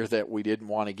one year that we didn't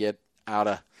want to get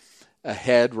out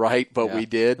ahead, right? But we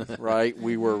did, right?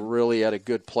 We were really at a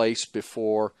good place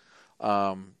before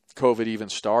COVID even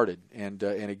started, and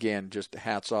again, just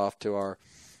hats off to our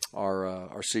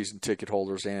season ticket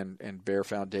holders and Bear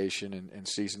Foundation and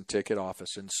season ticket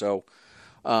office. And so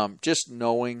just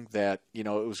knowing that, it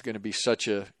was going to be such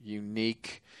a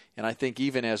unique, and I think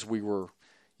even as we were,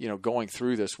 going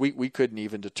through this, we couldn't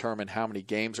even determine how many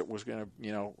games it was going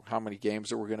to, how many games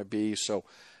there were going to be. So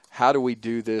how do we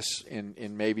do this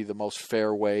in maybe the most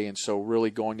fair way? And so really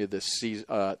going to the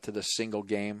single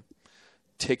game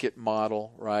ticket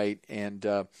model, right?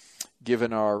 And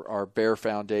given our Bear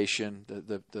Foundation,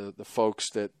 the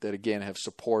folks that again have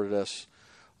supported us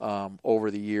over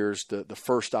the years, the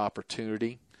first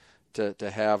opportunity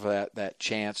to have that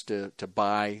chance to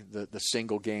buy the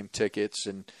single game tickets,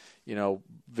 and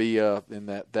via in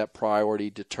that priority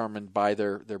determined by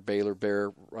their Baylor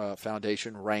Bear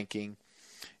Foundation ranking.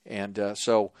 And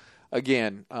so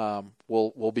again,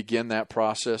 we'll begin that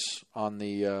process on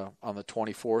the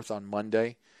 24th, on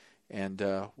Monday, and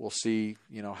we'll see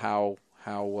how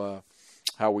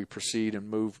we proceed and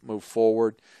move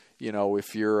forward.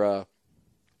 If you're a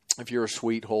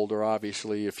suite holder,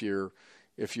 obviously, if you're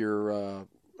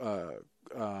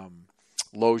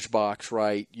loge box,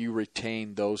 right, you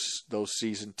retain those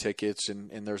season tickets,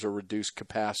 and there's a reduced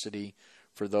capacity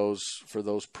for those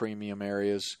premium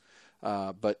areas.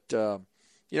 But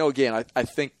again, I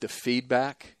think the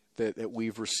feedback that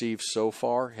we've received so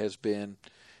far has been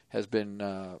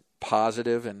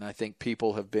positive, and I think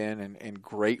people have been and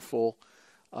grateful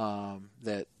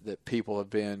that people have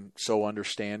been so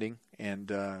understanding,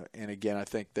 and again, I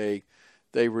think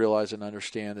they realize and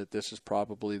understand that this is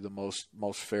probably the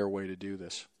most fair way to do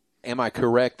this. Am I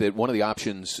correct that one of the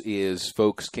options is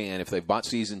folks can, if they've bought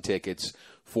season tickets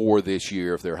for this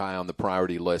year, if they're high on the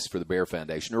priority list for the Bear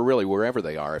Foundation, or really wherever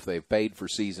they are, if they've paid for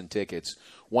season tickets,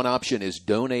 one option is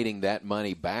donating that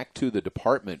money back to the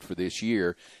department for this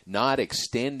year, not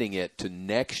extending it to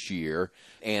next year.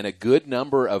 And a good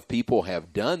number of people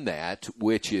have done that,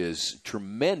 which is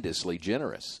tremendously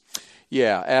generous.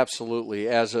 Yeah, absolutely.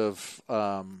 As of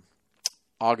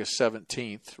August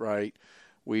 17th, right,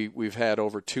 we've had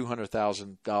over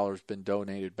 $200,000 been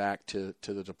donated back to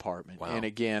the department. Wow. And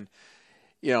again,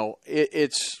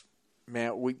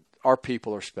 our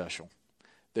people are special.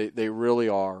 They really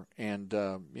are. And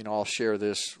I'll share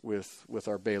this with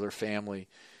our Baylor family.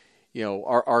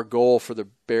 Our goal for the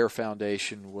Bear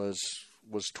Foundation was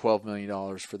 $12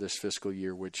 million for this fiscal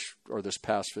year, this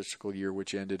past fiscal year,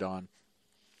 which ended on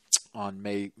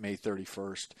May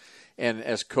 31st. And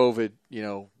as COVID,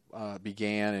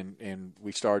 began and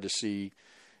we started to see,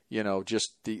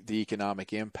 just the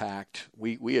economic impact,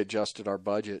 we adjusted our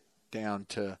budget down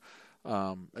to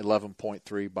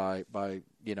 11.3 by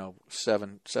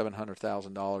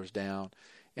 $700,000 down,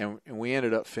 and we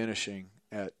ended up finishing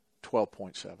at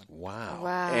 12.7. Wow.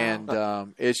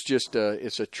 And it's just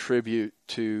it's a tribute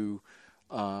to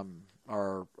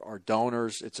our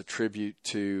donors. It's a tribute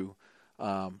to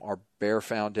our Bear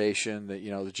Foundation,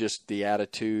 that, just the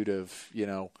attitude of,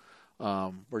 we're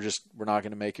not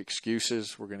going to make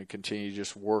excuses. We're going to continue to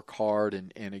just work hard.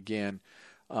 And again,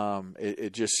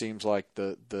 it just seems like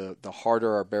the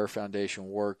harder our Bear Foundation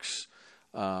works,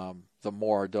 the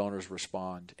more our donors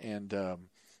respond. And,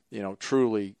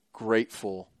 truly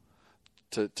grateful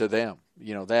to them.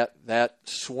 That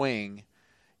swing,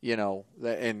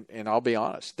 and I'll be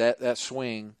honest, that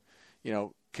swing,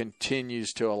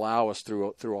 continues to allow us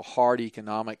through a hard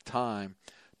economic time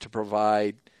to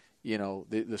provide,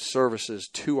 the services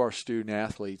to our student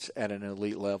athletes at an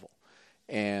elite level.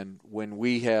 And when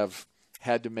we have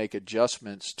had to make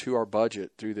adjustments to our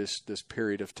budget through this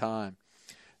period of time,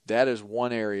 that is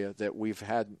one area that we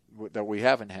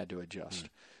haven't had to adjust.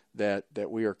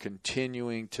 That we are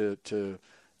continuing to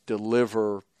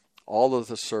deliver all of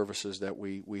the services that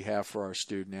we have for our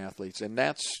student athletes, and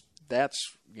that's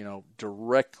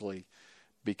directly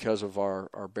because of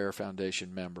our Bear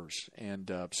Foundation members,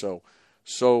 and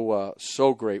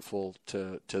so grateful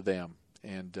to them.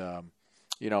 And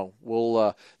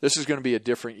we'll this is going to be a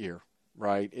different year,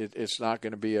 right? It's not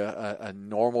going to be a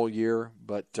normal year,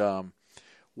 but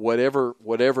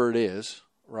whatever it is,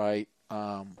 right?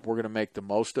 We're going to make the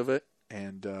most of it,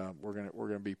 and we're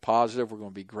going to be positive. We're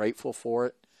going to be grateful for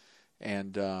it,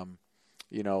 and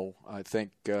I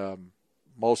think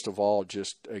most of all,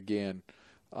 just again,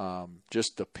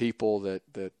 just the people that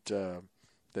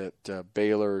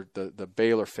Baylor, the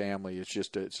Baylor family is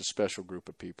it's a special group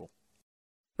of people.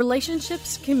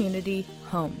 Relationships, community,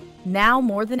 home. Now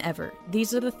more than ever,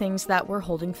 these are the things that we're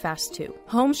holding fast to.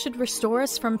 Home should restore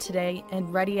us from today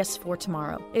and ready us for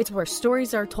tomorrow. It's where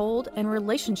stories are told and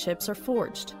relationships are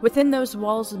forged. Within those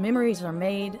walls, memories are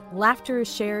made, laughter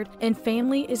is shared, and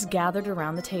family is gathered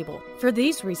around the table. For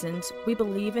these reasons, we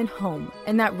believe in home,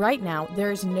 and that right now,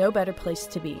 there is no better place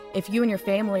to be. If you and your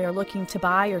family are looking to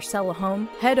buy or sell a home,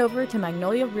 head over to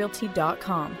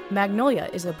MagnoliaRealty.com. Magnolia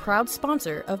is a proud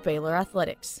sponsor of Baylor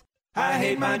Athletics. I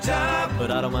hate my job,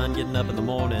 but I don't mind getting up in the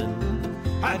morning.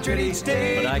 I dread each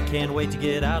day, but I can't wait to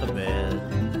get out of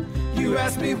bed. You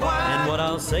ask me why, and what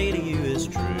I'll say to you is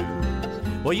true.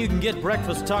 Well, you can get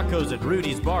breakfast tacos at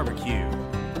Rudy's Barbecue.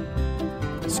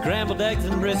 Scrambled eggs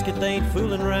and brisket, they ain't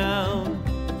fooling around.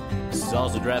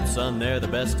 Salsa Drap, son, they're the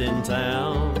best in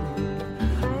town.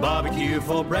 Barbecue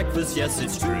for breakfast, yes,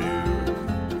 it's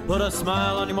true. Put a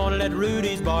smile on your morning at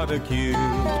Rudy's Barbecue.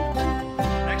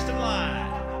 Next in line.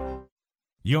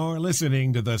 You're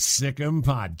listening to the Sick'em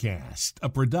Podcast, a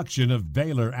production of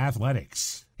Baylor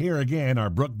Athletics. Here again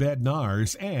are Brooke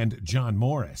Bednars and John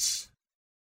Morris.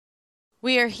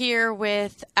 We are here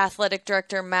with Athletic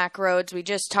Director Mack Rhoades. We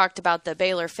just talked about the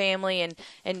Baylor family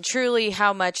and truly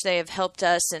how much they have helped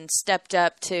us and stepped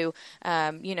up to,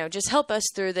 just help us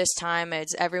through this time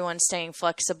as everyone's staying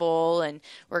flexible, and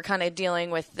we're kind of dealing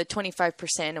with the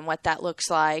 25% and what that looks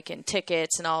like and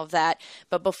tickets and all of that.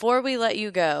 But before we let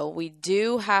you go, we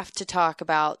do have to talk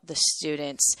about the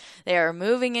students. They are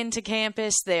moving into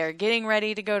campus. They are getting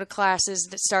ready to go to classes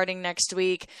starting next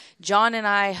week. John and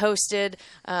I hosted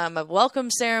a welcome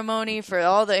ceremony for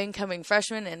all the incoming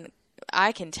freshmen, and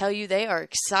I can tell you they are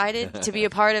excited to be a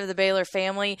part of the Baylor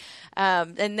family.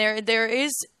 And there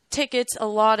is tickets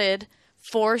allotted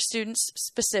for students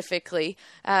specifically.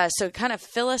 So kind of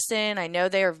fill us in. I know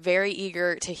they are very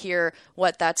eager to hear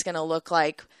what that's going to look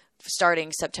like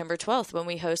starting September 12th when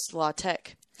we host La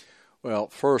Tech. Well,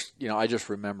 first, I just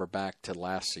remember back to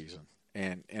last season,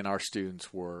 and our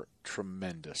students were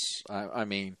tremendous. I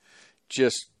mean,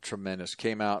 just tremendous.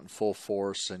 Came out in full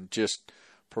force and just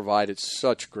provided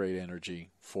such great energy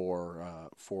for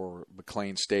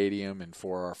McLean Stadium and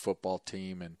for our football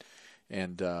team,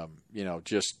 and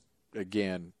just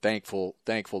again thankful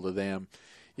to them.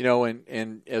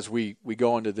 And as we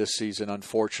go into this season,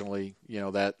 unfortunately,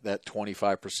 that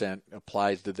 25%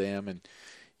 applies to them, and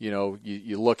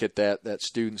you look at that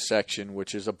student section,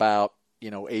 which is about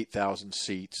 8,000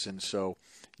 seats, and so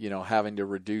having to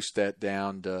reduce that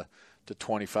down to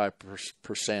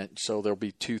 25%, so there'll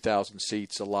be 2,000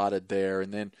 seats allotted there.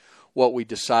 And then what we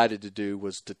decided to do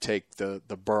was to take the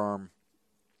berm,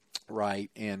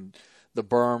 right, and the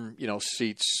berm,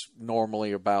 seats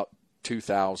normally about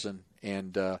 2,000,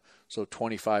 and so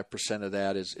 25% of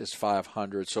that is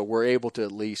 500. So we're able to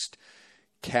at least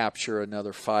capture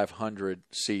another 500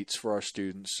 seats for our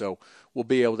students. So we'll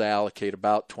be able to allocate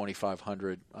about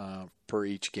 2,500 per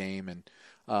each game, and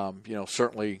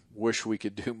certainly wish we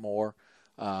could do more,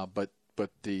 but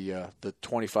the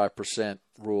 25%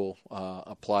 rule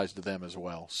applies to them as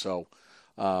well. So,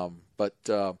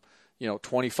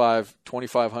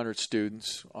 2,500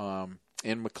 students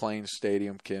in McLean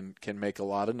Stadium can make a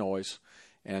lot of noise,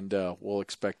 and we'll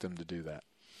expect them to do that.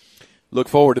 Look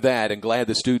forward to that, and glad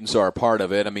the students are a part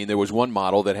of it. I mean, there was one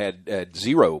model that had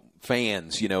 0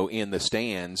 fans, in the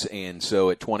stands, and so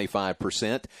at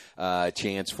 25%,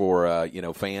 chance for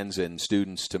fans and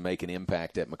students to make an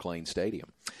impact at McLean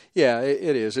Stadium. Yeah,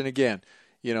 it is, and again,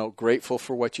 grateful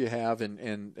for what you have,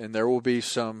 and there will be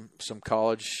some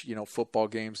college football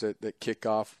games that kick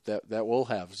off that will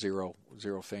have zero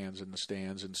fans in the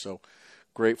stands, and so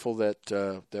grateful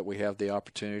that we have the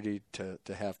opportunity to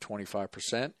have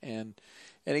 25%, and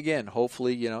again,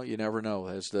 hopefully, you never know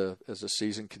as the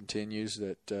season continues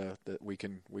that we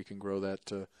can grow that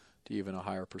to even a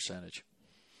higher percentage.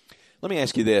 Let me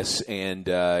ask you this, and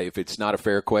if it's not a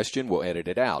fair question, we'll edit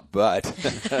it out. But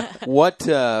what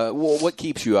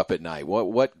keeps you up at night?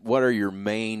 What are your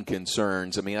main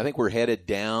concerns? I mean, I think we're headed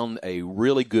down a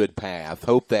really good path.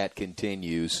 Hope that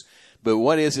continues. But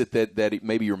what is it that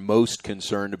maybe you're most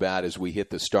concerned about as we hit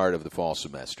the start of the fall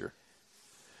semester?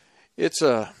 It's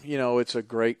a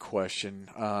great question.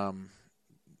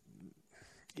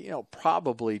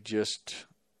 Probably just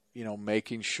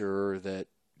making sure that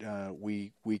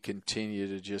we continue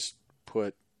to just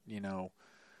put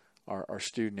our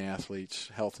student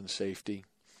athletes' health and safety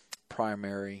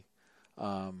primary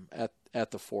at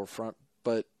the forefront,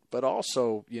 but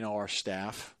also our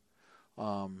staff.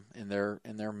 In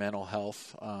their mental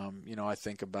health. I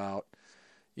think about,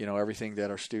 everything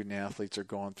that our student athletes are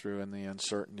going through and the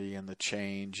uncertainty and the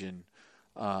change, and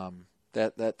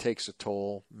that takes a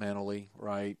toll mentally,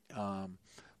 right?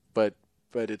 But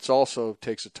it's also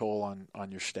takes a toll on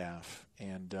your staff,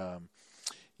 and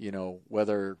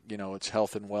whether it's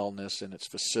health and wellness and its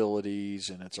facilities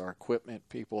and it's our equipment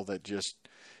people that just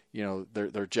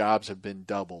their jobs have been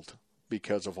doubled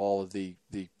because of all of the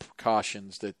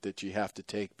precautions that you have to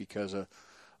take because of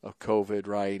COVID,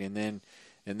 right? And then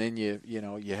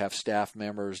you have staff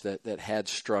members that had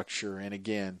structure and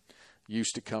again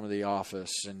used to come to the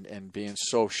office and being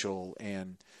social,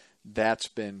 and that's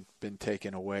been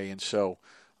taken away. And so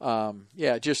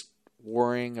just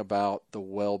worrying about the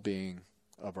well-being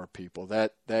of our people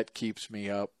that keeps me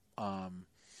up. And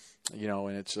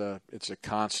it's a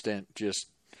constant just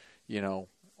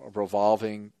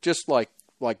revolving, just like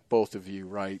both of you,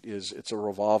 right? It's a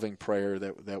revolving prayer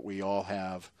that we all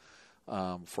have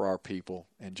for our people,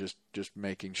 and just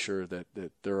making sure that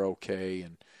they're okay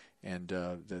and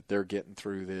that they're getting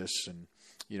through this, and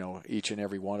each and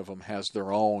every one of them has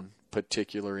their own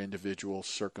particular individual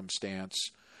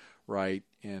circumstance, right?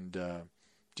 And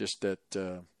just that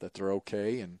they're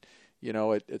okay, and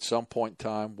at some point in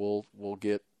time we'll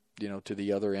get to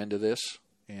the other end of this,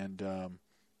 and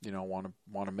want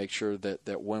to make sure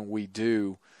that when we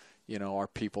do, our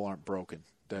people aren't broken,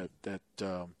 that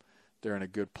they're in a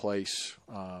good place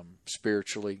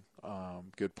spiritually,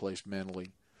 good place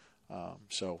mentally.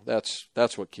 So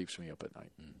that's what keeps me up at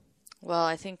night. Well,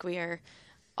 I think we are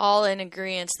all in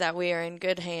agreement that we are in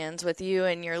good hands with you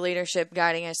and your leadership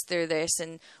guiding us through this.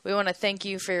 And we want to thank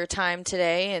you for your time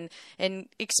today and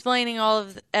explaining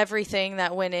everything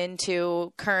that went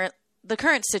into the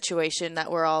current situation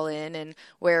that we're all in and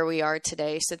where we are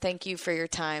today. So thank you for your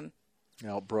time.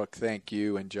 Brooke, thank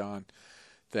you. And John,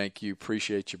 thank you.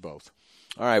 Appreciate you both.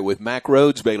 All right, with Mack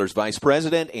Rhoades, Baylor's Vice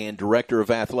President and Director of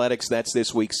Athletics, that's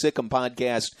this week's Sic 'Em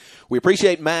Podcast. We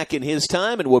appreciate Mack and his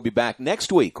time, and we'll be back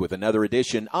next week with another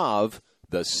edition of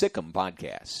the Sic 'Em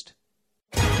Podcast.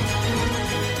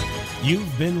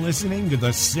 You've been listening to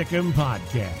the Sic 'Em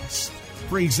Podcast,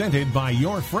 presented by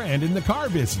your friend in the car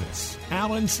business,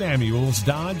 Allen Samuels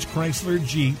Dodge Chrysler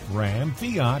Jeep Ram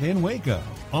Fiat in Waco.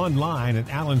 Online at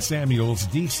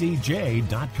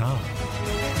allensamuelsdcj.com.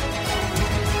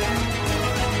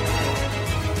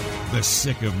 The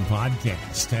Sic 'Em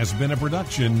Podcast has been a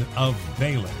production of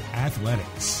Baylor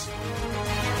Athletics.